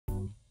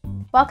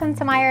Welcome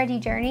to my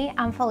RD journey.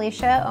 I'm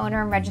Felicia,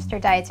 owner and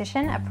registered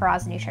dietitian at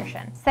Peraza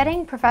Nutrition.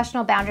 Setting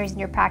professional boundaries in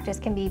your practice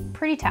can be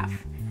pretty tough.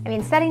 I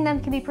mean, setting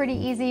them can be pretty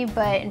easy,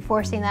 but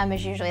enforcing them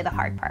is usually the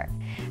hard part.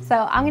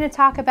 So I'm going to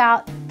talk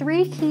about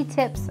 3 key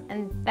tips,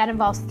 and that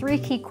involves 3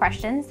 key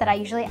questions that I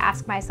usually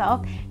ask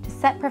myself to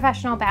set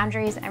professional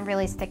boundaries and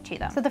really stick to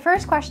them. So the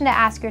first question to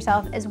ask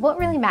yourself is, what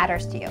really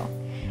matters to you?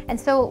 And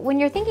so when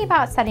you're thinking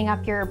about setting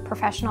up your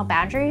professional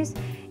boundaries,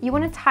 you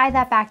want to tie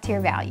that back to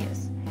your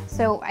values.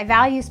 So I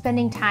value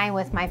spending time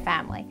with my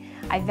family.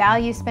 I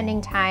value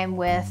spending time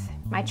with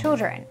my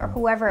children or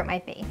whoever it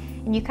might be.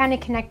 And you kind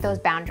of connect those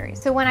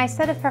boundaries. So when I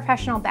set a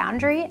professional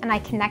boundary and I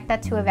connect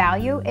that to a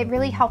value, it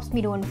really helps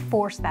me to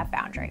enforce that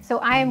boundary. So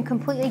I am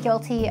completely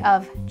guilty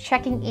of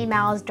checking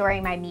emails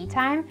during my me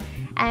time.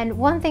 And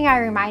one thing I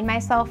remind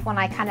myself when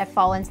I kind of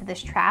fall into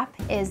this trap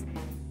is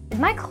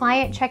my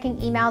client checking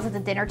emails at the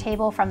dinner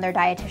table from their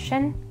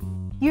dietitian?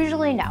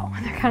 Usually no.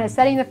 They're kind of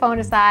setting the phone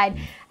aside,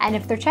 and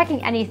if they're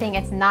checking anything,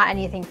 it's not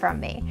anything from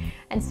me.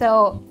 And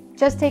so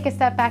just take a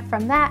step back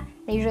from that.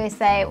 I usually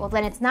say, well,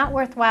 then it's not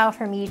worthwhile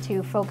for me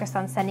to focus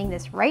on sending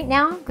this right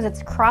now because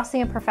it's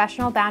crossing a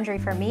professional boundary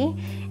for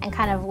me and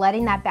kind of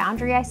letting that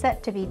boundary I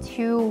set to be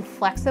too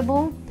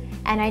flexible.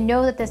 And I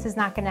know that this is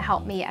not going to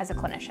help me as a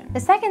clinician. The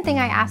second thing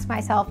I ask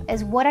myself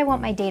is what I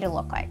want my day to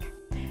look like.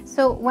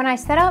 So when I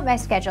set out my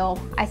schedule,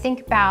 I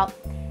think about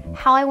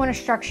how I want to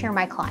structure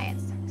my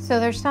clients. So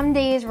there's some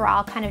days where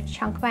I'll kind of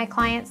chunk my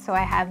clients. So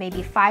I have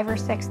maybe 5 or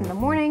 6 in the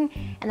morning,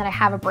 and then I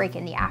have a break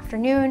in the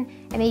afternoon,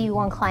 and maybe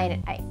 1 client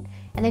at night.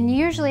 And then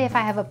usually if I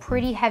have a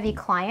pretty heavy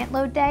client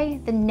load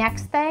day, the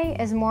next day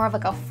is more of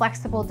like a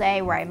flexible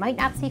day where I might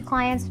not see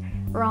clients,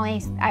 or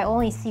I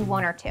only see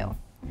 1 or 2.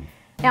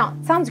 Now,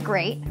 it sounds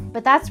great,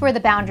 but that's where the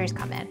boundaries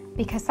come in,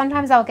 because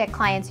sometimes I'll get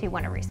clients who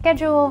want to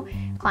reschedule,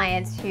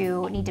 clients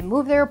who need to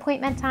move their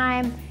appointment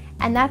time,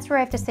 and that's where I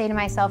have to say to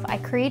myself, I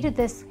created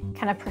this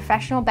kind of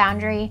professional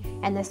boundary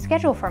and this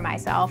schedule for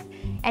myself,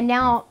 and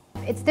now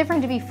it's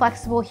different to be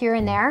flexible here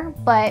and there,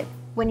 but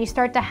when you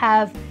start to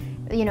have,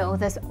 you know,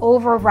 this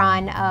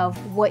overrun of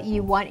what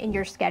you want in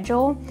your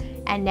schedule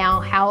and now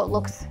how it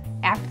looks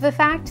after the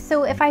fact.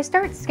 So if I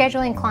start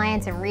scheduling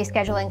clients and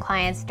rescheduling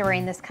clients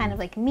during this kind of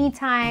like me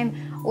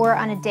time or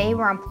on a day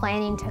where I'm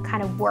planning to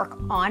kind of work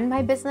on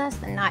my business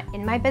and not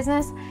in my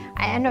business,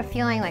 I end up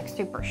feeling like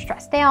super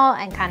stressed out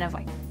and kind of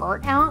like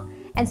burnt out.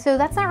 And so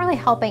that's not really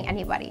helping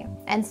anybody.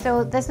 And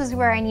so this is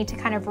where I need to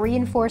kind of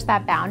reinforce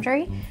that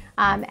boundary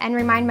and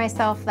remind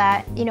myself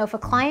that, you know, if a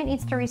client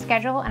needs to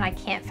reschedule and I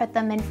can't fit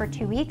them in for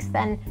 2 weeks,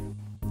 then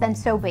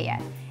so be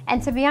it.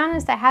 And to be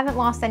honest, I haven't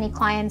lost any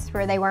clients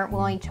where they weren't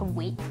willing to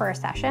wait for a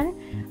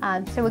session.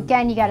 So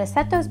again, you got to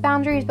set those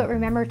boundaries, but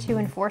remember to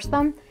enforce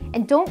them.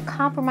 And don't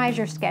compromise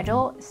your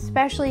schedule,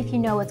 especially if you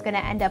know it's going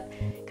to end up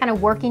kind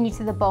of working you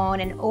to the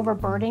bone and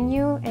overburdening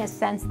you in a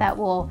sense that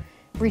will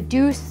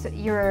reduce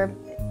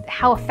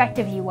how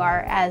effective you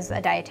are as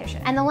a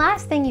dietitian. And the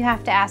last thing you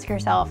have to ask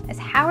yourself is,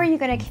 how are you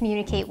going to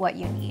communicate what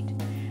you need?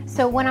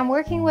 So when I'm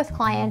working with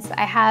clients,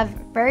 I have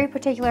very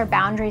particular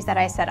boundaries that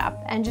I set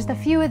up, and just a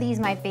few of these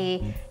might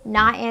be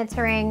not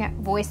answering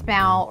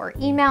voicemail or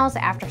emails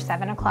after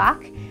 7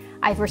 o'clock.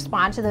 I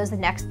respond to those the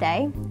next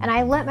day, and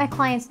I let my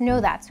clients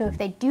know that. So if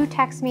they do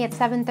text me at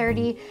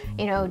 7:30,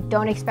 you know,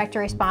 don't expect a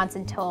response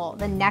until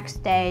the next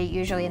day,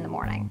 usually in the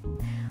morning.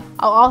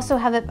 I also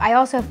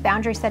have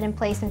boundaries set in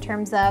place in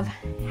terms of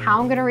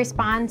how I'm going to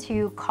respond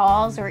to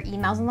calls or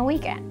emails on the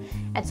weekend.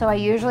 And so I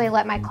usually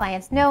let my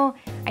clients know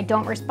I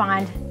don't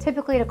respond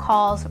typically to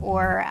calls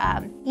or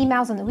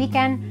emails on the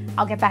weekend.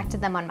 I'll get back to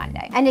them on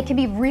Monday. And it can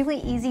be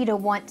really easy to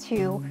want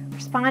to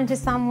respond to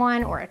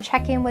someone or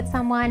check in with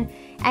someone.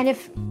 And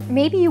if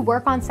maybe you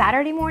work on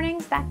Saturday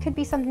mornings, that could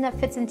be something that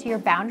fits into your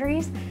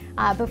boundaries.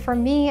 But for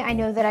me, I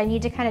know that I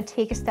need to kind of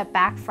take a step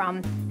back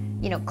from,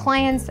 you know,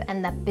 clients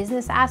and the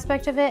business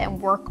aspect of it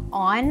and work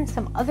on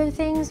some other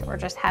things or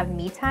just have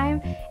me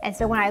time. And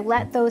so when I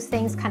let those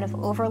things kind of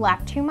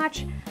overlap too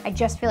much, I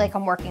just feel like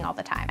I'm working all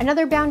the time.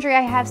 Another boundary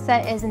I have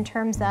set is in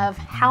terms of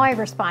how I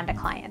respond to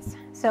clients.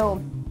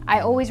 So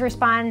I always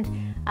respond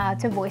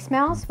to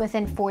voicemails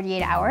within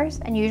 48 hours,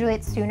 and usually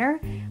it's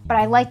sooner, but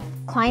I like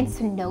clients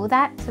to know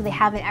that so they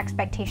have an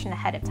expectation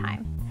ahead of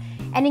time.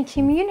 And in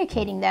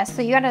communicating this,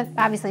 so you gotta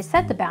obviously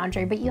set the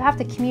boundary, but you have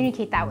to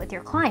communicate that with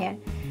your client.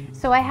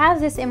 So I have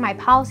this in my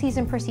policies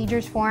and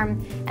procedures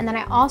form, and then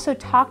I also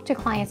talk to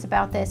clients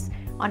about this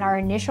on our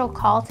initial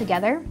call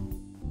together.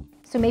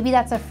 So maybe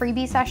that's a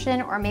freebie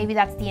session, or maybe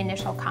that's the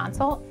initial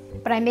consult,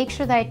 but I make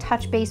sure that I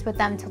touch base with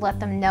them to let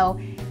them know,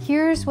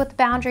 here's what the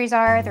boundaries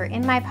are, they're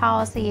in my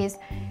policies,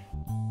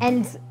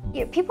 and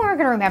people are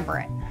gonna remember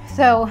it.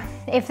 So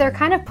if they're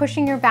kind of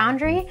pushing your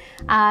boundary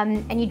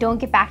and you don't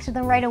get back to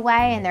them right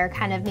away and they're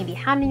kind of maybe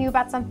hounding you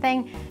about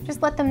something,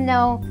 just let them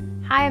know,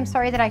 hi, I'm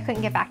sorry that I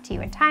couldn't get back to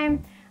you in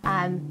time.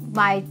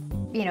 My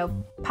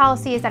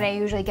policy is that I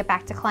usually get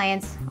back to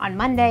clients on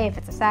Monday if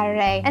it's a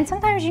Saturday. And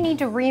sometimes you need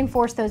to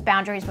reinforce those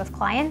boundaries with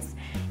clients,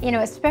 you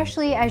know,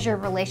 especially as your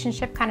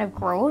relationship kind of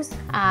grows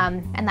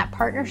and that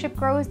partnership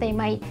grows, they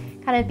might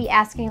kind of be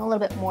asking a little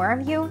bit more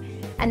of you.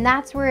 And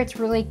that's where it's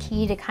really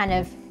key to kind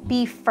of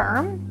be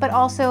firm, but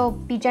also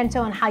be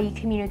gentle in how you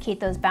communicate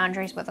those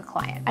boundaries with a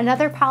client.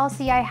 Another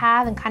policy I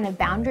have, and kind of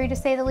boundary to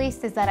say the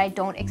least, is that I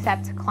don't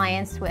accept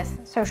clients with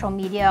social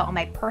media on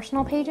my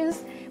personal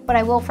pages, but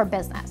I will for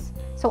business.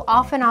 So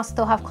often I'll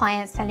still have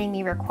clients sending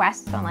me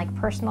requests on like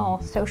personal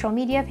social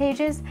media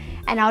pages,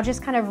 and I'll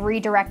just kind of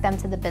redirect them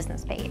to the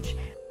business page.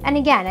 And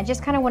again, I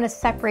just kind of want to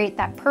separate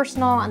that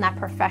personal and that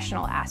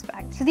professional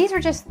aspect. So these are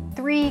just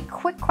 3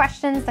 quick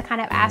questions to kind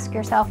of ask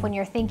yourself when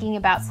you're thinking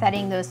about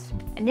setting those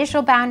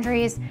initial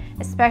boundaries,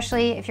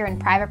 especially if you're in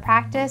private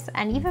practice,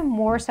 and even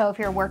more so if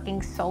you're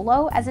working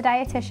solo as a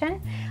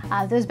dietitian.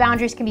 Those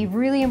boundaries can be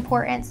really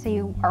important, so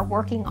you are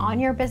working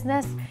on your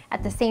business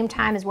at the same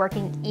time as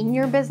working in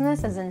your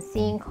business, as in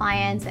seeing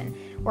clients and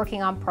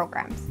working on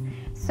programs.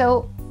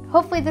 So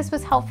hopefully this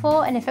was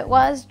helpful, and if it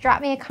was,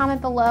 drop me a comment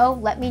below.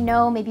 Let me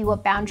know maybe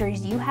what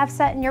boundaries you have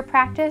set in your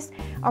practice,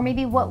 or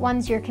maybe what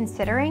ones you're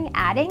considering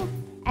adding.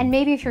 And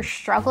maybe if you're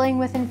struggling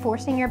with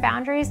enforcing your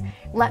boundaries,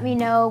 let me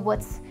know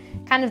what's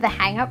kind of the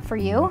hang up for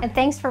you. And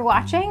thanks for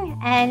watching,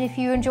 and if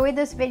you enjoyed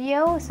this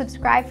video,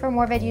 subscribe for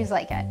more videos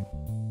like it.